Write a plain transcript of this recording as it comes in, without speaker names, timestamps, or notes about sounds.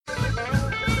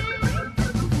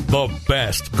The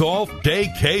best golf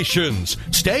daycations,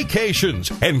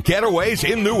 staycations, and getaways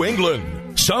in New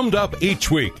England. Summed up each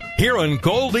week here on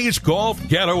Goldie's Golf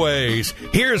Getaways.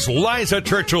 Here's Liza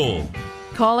Churchill.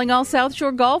 Calling all South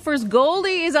Shore golfers,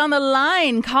 Goldie is on the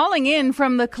line, calling in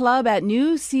from the club at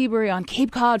New Seabury on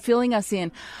Cape Cod, filling us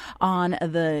in on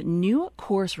the new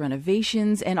course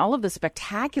renovations and all of the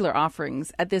spectacular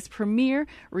offerings at this premier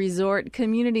resort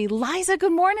community. Liza,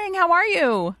 good morning. How are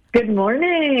you? Good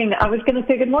morning. I was going to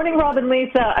say good morning, Rob and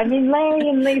Lisa. I mean, Lay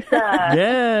and Lisa.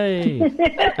 Yay.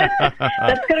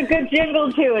 That's got a good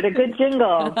jingle to it, a good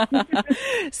jingle.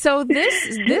 So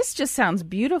this just sounds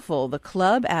beautiful. The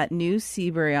club at New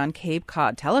Seabury on Cape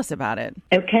Cod. Tell us about it.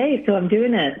 Okay, so I'm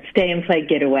doing a stay and play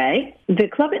getaway. The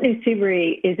club at New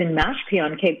Seabury is in Mashpee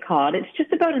on Cape Cod. It's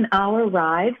just about an hour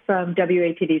ride from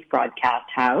WATD's broadcast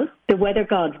house. The weather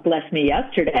gods blessed me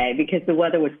yesterday because the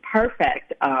weather was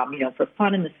perfect, for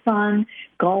fun in the sun,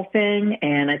 golfing,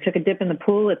 and I took a dip in the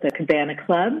pool at the Cabana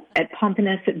Club at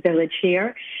Pompanesett Village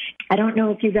here. I don't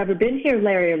know if you've ever been here,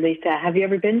 Larry or Lisa. Have you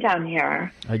ever been down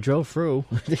here? I drove through.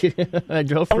 Once.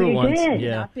 Did?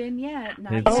 Yeah. Not been yet.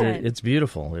 It's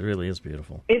beautiful. It really is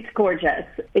beautiful. It's gorgeous.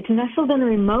 It's nestled in a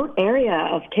remote area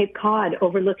of Cape Cod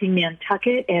overlooking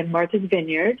Nantucket and Martha's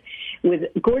Vineyard with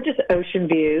gorgeous ocean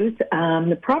views.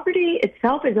 The property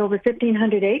itself is over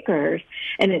 1,500 acres,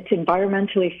 and it's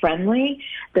environmentally friendly.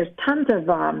 There's tons of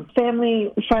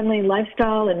family-friendly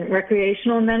lifestyle and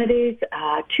recreational amenities,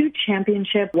 2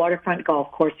 championship waterfront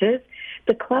golf courses.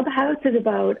 The clubhouse is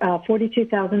about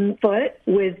 42,000 foot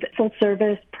with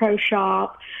full-service pro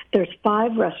shop. There's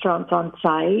 5 restaurants on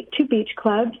site, 2 beach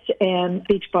clubs and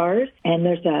beach bars, and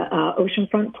there's a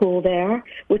oceanfront pool there,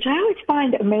 which I always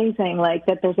find amazing, like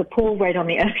that there's a pool right on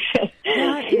the ocean.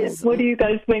 What do you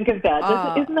guys think of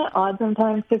that? Isn't that odd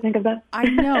sometimes to think of that? I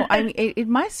know. I mean, it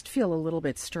must feel a little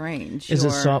bit strange. Is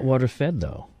it saltwater fed,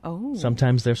 though? Oh.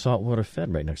 Sometimes they're saltwater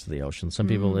fed right next to the ocean. Some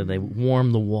people, they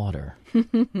warm the water.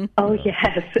 Oh,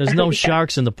 yes. There's no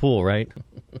sharks in the pool, right?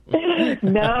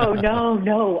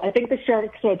 No. I think the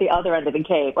sharks are at the other end of the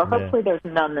cave, or hopefully there's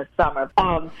none this summer.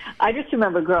 I just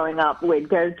remember growing up, we'd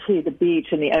go to the beach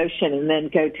and the ocean and then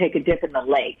go take a dip in the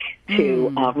lake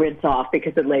to rinse off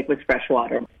because the lake was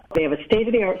freshwater. They have a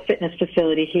state-of-the-art fitness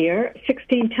facility here,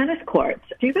 16 tennis courts.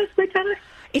 Do you guys play tennis?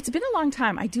 It's been a long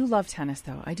time. I do love tennis,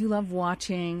 though. I do love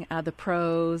watching the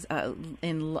pros.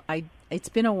 It's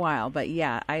been a while, but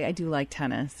yeah, I do like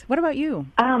tennis. What about you?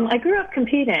 I grew up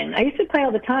competing. I used to play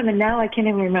all the time, and now I can't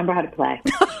even remember how to play.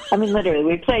 I mean, literally,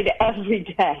 we played every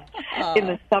day in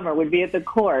the summer. We'd be at the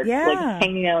court, like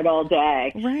hanging out all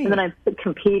day. Right. And then I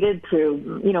competed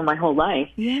through, my whole life.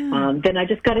 Yeah. Then I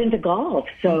just got into golf.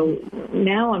 So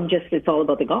now it's all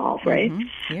about the golf, right?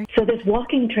 Yeah. So there's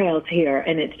walking trails here,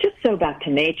 and it's just so back to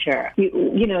nature.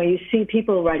 You see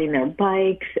people riding their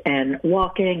bikes and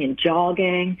walking and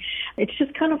jogging. It's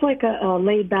just kind of like a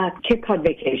laid-back Cape Cod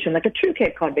vacation, like a true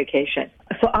Cape Cod vacation.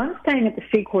 So I'm staying at the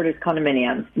Sea Quarters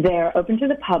condominiums. They're open to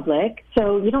the public,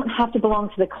 so you don't have to belong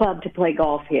to the club to play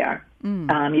golf here.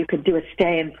 You could do a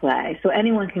stay and play, so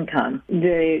anyone can come.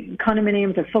 The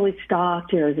condominiums are fully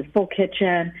stocked. There's a full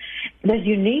kitchen. There's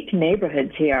unique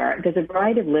neighborhoods here. There's a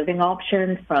variety of living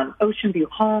options from ocean view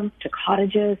homes to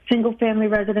cottages, single-family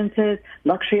residences,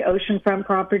 luxury oceanfront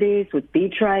properties with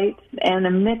beach rights, and a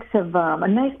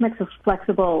nice mix of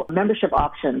flexible membership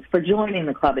options for joining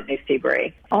the club at New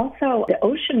Seabury. Also, the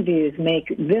ocean views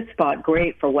make this spot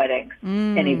great for weddings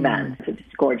and events. It's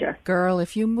gorgeous. Girl,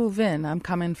 if you move in, I'm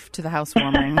coming to the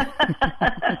housewarming.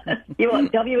 You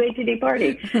want WATD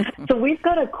party. So we've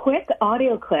got a quick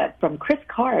audio clip from Chris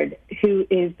Card, who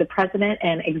is the president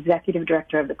and executive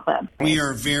director of the club. We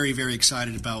are very, very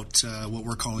excited about what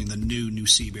we're calling the New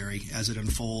Seabury as it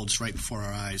unfolds right before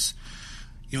our eyes.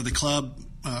 The club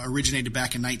originated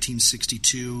back in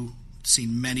 1962,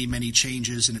 seen many, many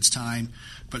changes in its time,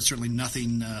 but certainly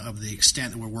nothing of the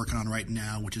extent that we're working on right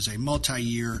now, which is a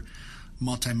multi-year,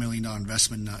 multi-million-dollar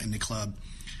investment in the club.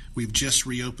 We've just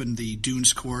reopened the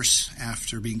Dunes course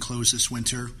after being closed this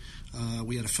winter.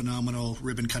 We had a phenomenal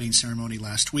ribbon-cutting ceremony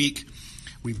last week.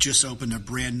 We've just opened a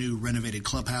brand-new renovated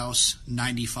clubhouse.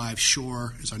 95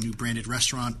 Shore is our new branded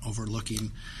restaurant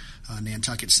overlooking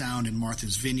Nantucket Sound and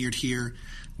Martha's Vineyard here.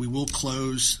 We will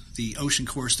close the Ocean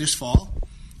course this fall,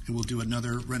 and we'll do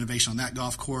another renovation on that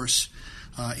golf course.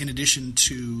 In addition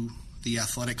to the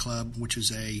Athletic Club, which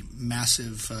is a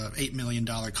massive $8 million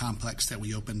complex that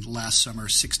we opened last summer,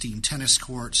 16 tennis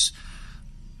courts,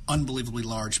 unbelievably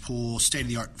large pool,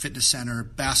 state-of-the-art fitness center,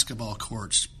 basketball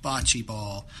courts, bocce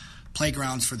ball,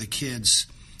 playgrounds for the kids,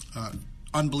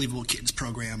 unbelievable kids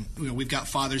program. We've got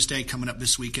Father's Day coming up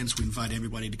this weekend, so we invite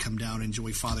everybody to come down and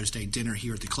enjoy Father's Day dinner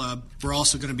here at the club. We're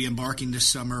also going to be embarking this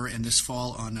summer and this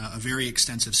fall on a very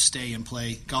extensive stay and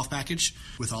play golf package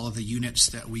with all of the units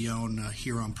that we own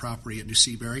here on property at New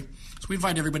Seabury. So we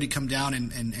invite everybody to come down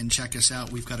and check us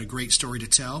out. We've got a great story to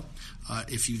tell.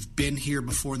 If you've been here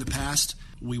before in the past,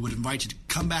 we would invite you to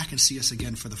come back and see us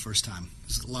again for the first time.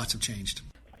 Lots have changed.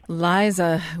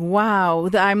 Liza, wow.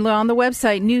 I'm on the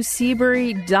website,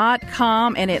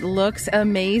 newseabury.com, and it looks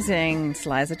amazing. It's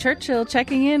Liza Churchill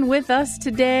checking in with us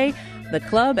today, the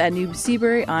club at New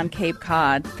Seabury on Cape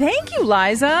Cod. Thank you,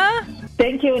 Liza.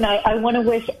 Thank you, and I want to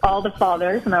wish all the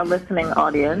fathers in our listening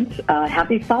audience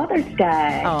Happy Father's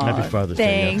Day. Aww, Happy Father's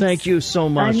Day. thanks. Thank you so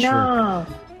much. I know.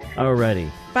 Alrighty.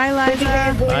 Bye, Liza. Good to hear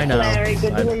your voice, I know. Larry.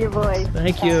 Good to hear your voice.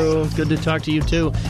 Thank you. Good to talk to you, too.